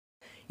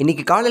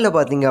இன்னைக்கு காலையில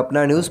பார்த்தீங்க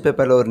அப்படின்னா, நியூஸ்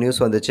பேப்பர்ல ஒரு நியூஸ்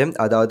வந்துச்சு.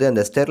 அதாவது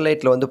அந்த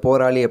ஸ்டெர்லைட்ல வந்து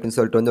போராளி அப்படின்னு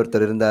சொல்லிட்டு வந்து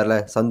ஒருத்தர் இருந்தார்ல,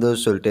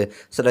 சந்தோஷ் சொல்லிட்டு.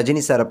 ஸோ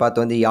ரஜினி சார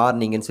பார்த்து வந்து யார்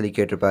நீங்கன்னு சொல்லி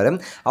கேட்டிருப்பாரு.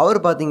 அவர்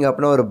பார்த்தீங்க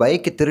அப்படின்னா, ஒரு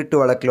பைக் திருட்டு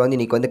வழக்குல வந்து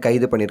இன்னைக்கு வந்து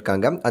கைது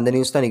பண்ணியிருக்காங்க. அந்த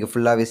நியூஸ் தான் இன்னைக்கு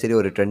ஃபுல்லாவே சரி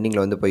ஒரு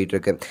ட்ரெண்டிங்ல வந்து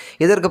போயிட்டுருக்கு.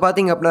 இதற்கு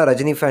பார்த்தீங்க அப்படின்னா,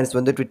 ரஜினி ஃபேன்ஸ்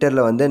வந்து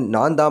ட்விட்டர்ல வந்து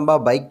நான் தாம்பா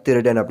பைக்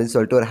திருடன் அப்படின்னு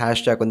சொல்லிட்டு ஒரு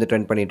ஹேஷ்டேக் வந்து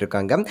ட்ரெண்ட் பண்ணிட்டு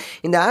இருக்காங்க.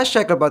 இந்த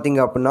ஹேஷ்டேக்ல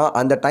பார்த்தீங்க அப்படின்னா,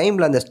 அந்த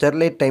டைம்ல அந்த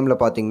ஸ்டெர்லைட் டைம்ல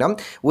பார்த்தீங்கன்னா,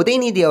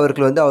 உதயநிதி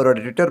அவர்கள் வந்து அவரோட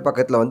ட்விட்டர்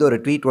பக்கத்துல வந்து ஒரு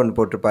ட்வீட் ஒண்ணு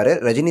போட்டிருப்பாரு.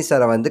 ரஜினி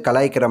சார வந்து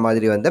கலாய்க்கிற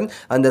மாதிரி வந்து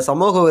அந்த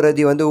சமூக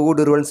விரோதி வந்து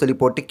ஊடுருவல்னு சொல்லி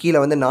போட்டு கீழே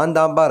வந்து நான்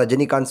தாம்பா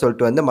ரஜினிகாந்த்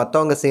சொல்லிட்டு வந்து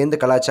மற்றவங்க சேர்ந்து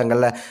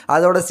கலாய்ச்சாங்கல்ல,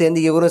 அதோட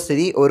சேர்ந்து இவரும்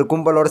சரி ஒரு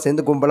கும்பலோட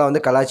சேர்ந்து கும்பலாக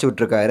வந்து கலாய்ச்சி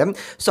விட்டுருக்காரு.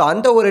 ஸோ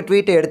அந்த ஒரு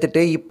ட்வீட்டை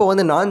எடுத்துட்டு இப்போ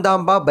வந்து நான்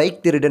தாம்பா பைக்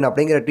திருடன்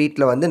அப்படிங்கிற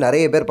ட்வீட்டில் வந்து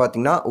நிறைய பேர்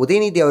பார்த்தீங்கன்னா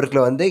உதயநிதி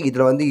அவர்களை வந்து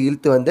இதில் வந்து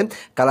இழுத்து வந்து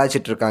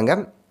கலாய்ச்சிட்டு இருக்காங்க.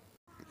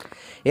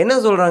 என்ன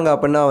சொல்கிறாங்க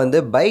அப்படின்னா வந்து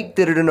பைக்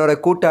திருடனோட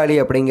கூட்டாளி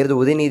அப்படிங்கிறது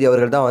உதயநிதி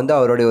அவர்கள் தான் வந்து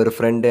அவருடைய ஒரு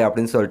ஃப்ரெண்டு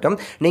அப்படின்னு சொல்லிட்டு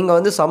நீங்கள்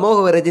வந்து சமூக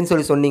விரோதின்னு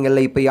சொல்லி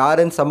சொன்னீங்கல்ல, இப்போ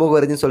யாருன்னு சமூக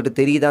விரோதின்னு சொல்லிட்டு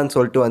தெரியுதான்னு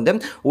சொல்லிட்டு வந்து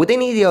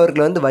உதயநிதி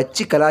அவர்களை வந்து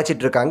வச்சு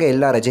கலாச்சிட்டு இருக்காங்க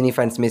எல்லா ரஜினி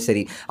ஃபேன்ஸுமே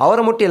சரி.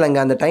 அவரை மட்டும் இல்லைங்க,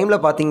 அந்த டைமில்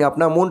பார்த்தீங்க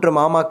அப்படின்னா 3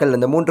 மாமாக்கள்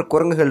அந்த 3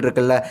 குரங்குகள்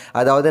இருக்குல்ல,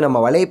 அதாவது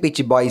நம்ம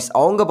வலைப்பீச்சு பாய்ஸ்,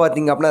 அவங்க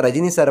பார்த்தீங்க அப்படின்னா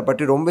ரஜினி சாரை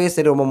பற்றி ரொம்பவே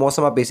சரி ரொம்ப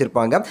மோசமாக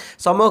பேசியிருப்பாங்க.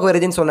 சமூக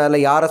விரோதின்னு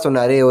சொன்னார்ல, யாரை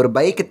சொன்னார்? ஒரு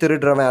பைக்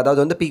திருடுறவன்,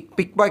 அதாவது வந்து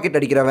பிக் பாக்கெட்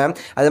அடிக்கிறவன்,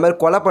 அதே மாதிரி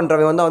கொலை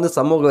பண்ணுறவன் வந்து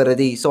சமூக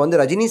விரோதி. ஸோ வந்து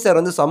ரஜினி சார்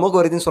வந்து சமூக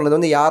விரோதின்னு சொன்னது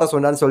வந்து யாரை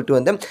சொன்னான்னு சொல்லிட்டு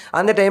வந்து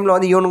அந்த டைமில்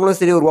வந்து இவனுங்களும்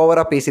சரி ஒரு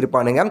ஓவராக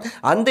பேசியிருப்பானுங்க.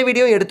 அந்த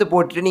வீடியோ எடுத்து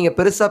போட்டுட்டு நீங்கள்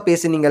பெருசாக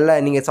பேசுனீங்கல்ல,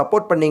 நீங்கள்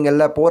சப்போர்ட்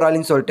பண்ணீங்கல்ல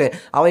போராளின்னு சொல்லிட்டு,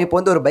 அவன் இப்போ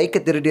வந்து ஒரு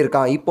பைக்கை திருடி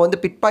இருக்கான், இப்போ வந்து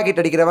பிக் பாக்கெட்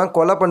அடிக்கிறவன்,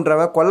 கொலை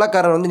பண்ணுறவன்,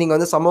 கொள்ளைக்காரன் வந்து நீங்கள்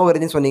வந்து சமூக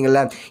விரோதின்னு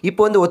சொன்னீங்கல்ல,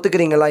 இப்போ வந்து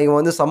ஒத்துக்கிறீங்களா இவன்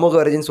வந்து சமூக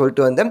விரோதின்னு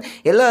சொல்லிட்டு வந்து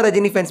எல்லா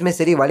ரஜினி ஃபேன்ஸுமே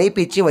சரி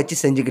வலைப்பீச்சையும் வச்சு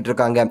செஞ்சுக்கிட்டு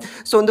இருக்காங்க.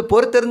 ஸோ வந்து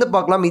பொறுத்திருந்து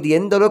பார்க்கலாம் இது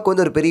எந்த அளவுக்கு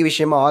வந்து ஒரு பெரிய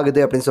விஷயமா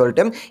ஆகுது அப்படின்னு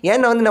சொல்லிட்டு.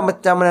 ஏன்னா வந்து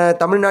நம்ம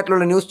தமிழ்நாட்டில்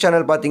உள்ள நியூஸ்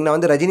சேனல் பார்த்தீங்கன்னா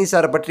வந்து ரஜினி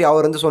சாரை பற்றி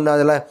அவர் வந்து சொன்னாதில்ல,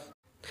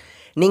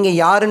 நீங்கள்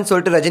யாருன்னு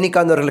சொல்லிட்டு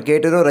ரஜினிகாந்த் அவர்கள்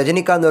கேட்டதும்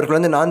ரஜினிகாந்த் அவர்கள்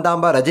வந்து நான்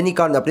தாம்பா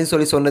ரஜினிகாந்த் அப்படின்னு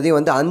சொல்லி சொன்னதையும்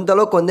வந்து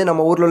அந்தளவுக்கு வந்து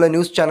நம்ம ஊரில் உள்ள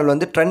நியூஸ் சேனல்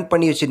வந்து ட்ரெண்ட்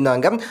பண்ணி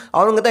வச்சுருந்தாங்க.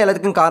 அவங்க தான்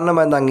எல்லாத்துக்கும்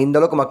காரணமாக இருந்தாங்க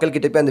இந்தளவுக்கு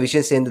மக்கள்கிட்ட போய் அந்த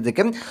விஷயம்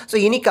சேர்ந்ததுக்கு. ஸோ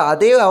இன்னைக்கு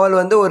அதே அவள்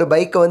வந்து ஒரு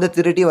பைக்கை வந்து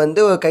திருடி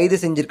வந்து கைது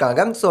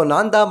செஞ்சுருக்காங்க. ஸோ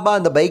நான் தாம்பா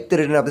அந்த பைக்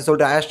திருடன் அப்படின்னு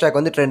சொல்லிட்டு ஹேஷ்டேக்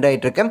வந்து ட்ரெண்ட்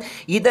ஆகிட்டு இருக்கு.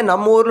 இதை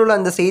நம்ம ஊரில் உள்ள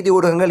அந்த செய்தி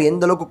ஊடகங்கள்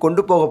எந்த அளவுக்கு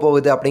கொண்டு போக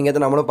போகுது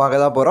அப்படிங்கிறத நம்மளும்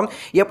பார்க்க தான் போகிறோம்.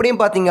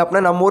 எப்படியும் பார்த்தீங்க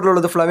அப்படின்னா நம்ம ஊரில்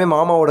உள்ளது ஃபுல்லாகவே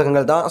மாமா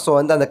ஊடகங்கள் தான். ஸோ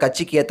வந்து அந்த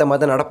கட்சிக்கு ஏற்ற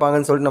மாதிரி தான்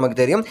நடப்பாங்கன்னு சொல்லிட்டு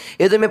நமக்கு தெரியும்.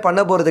 எதுவுமே பண்ண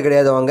போகிறது கிடையாது,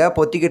 அவங்க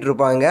பொத்திக்கிட்டு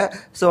இருப்பாங்க.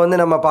 ஸோ வந்து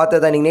நம்ம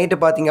பார்த்ததா நீங்கள் நைட்டு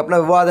பார்த்தீங்க அப்படின்னா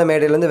விவாத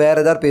மேடையிலேருந்து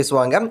வேறு ஏதாவது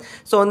பேசுவாங்க.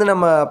 ஸோ வந்து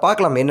நம்ம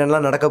பார்க்கலாம்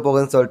என்னென்னலாம் நடக்க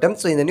போகுதுன்னு சொல்லிட்டு.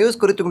 ஸோ இந்த நியூஸ்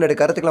குறித்து உங்களுடைய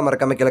கருத்துக்களை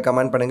மறக்காம கீழே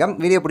கமெண்ட் பண்ணுங்கள்.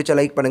 வீடியோ பிடிச்ச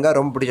லைக் பண்ணுங்கள்,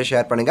 ரொம்ப பிடிச்ச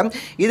ஷேர் பண்ணுங்கள்.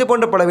 இது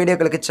போன்ற பல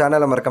வீடியோக்களுக்கு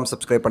சேனலை மறக்காம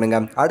சப்ஸ்கிரைப்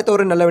பண்ணுங்கள். அடுத்த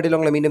ஒரு நல்ல வீடியோவில்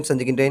உங்களை மீண்டும்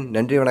சந்திக்கின்றேன்.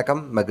 நன்றி,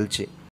 வணக்கம், மகிழ்ச்சி.